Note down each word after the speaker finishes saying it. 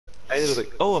excited. I was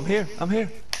like, oh, I'm here.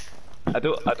 I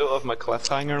don't have my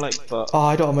cliffhanger, like, but Oh,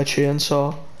 I don't have my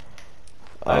chainsaw.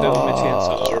 I don't have my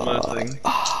chainsaw or my thing.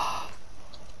 I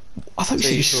thought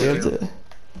you saved it. Do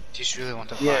you really want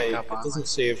to Yeah, back it up on doesn't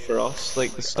save for us.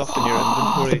 Like the stuff in your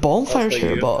inventory. The bonfire's that's how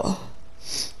here, you- but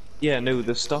Yeah, no,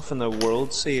 the stuff in the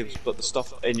world saves, but the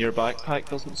stuff in your backpack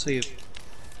doesn't save.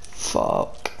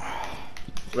 fuck.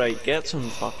 Right, get some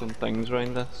fucking things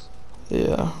around this.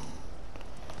 Yeah.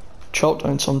 Chop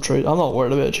down some trees. I'm not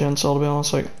worried about a chainsaw, to be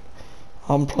honest. Like,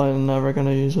 I'm probably never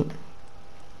gonna use it.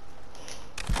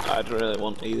 I don't really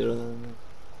want either of them.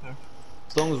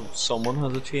 As long as someone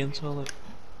has a chainsaw, like.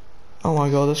 Oh my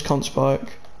god, this cunt's back.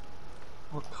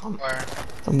 What cunt? Where?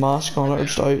 The mask on it,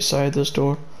 just outside this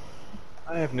door.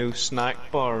 I have no snack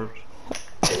bars.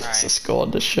 It's just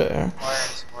gone to shit here.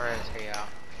 Where is he at?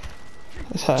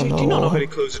 It's Do hitting you not know how the to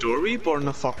close the door when you're born in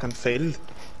a fucking field?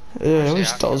 Yeah, he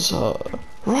always does that.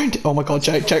 Right. Oh my god,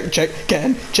 Jake, get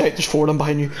in. Jake, there's 4 of them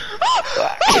behind you.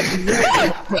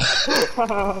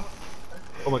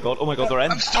 Oh my god, they're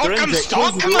in. I'm stuck, They're in, I'm Jake, stuck,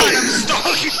 close the come door. on, I'm stuck!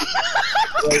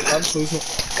 Right, I'm closing it.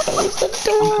 I'm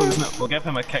closing it. We'll give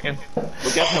him a kicking.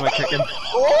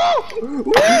 Oh!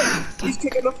 He's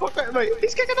kicking the fuck out of me.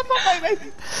 He's kicking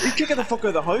the fuck out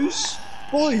of the house.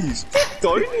 Boys, get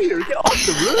down here. Get off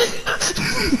the roof.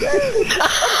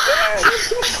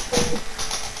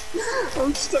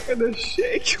 I'm stuck in a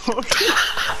shit corner.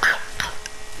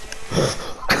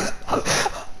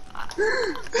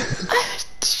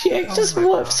 Jake just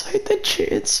whips out the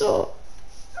chainsaw.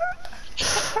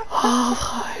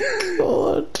 Oh my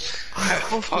god.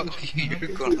 Fuck you, you're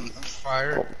going on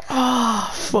fire.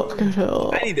 Ah, fucking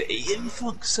hell. I need to eat him,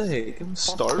 fuck's sake. I'm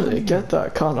starving. Get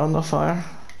that cunt on the fire.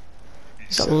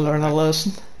 Gotta learn a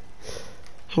lesson.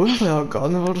 Where have they all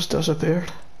gone? They've all just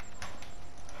disappeared.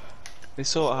 They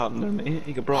saw what happened to me.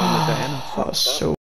 He got brought in the den and That's so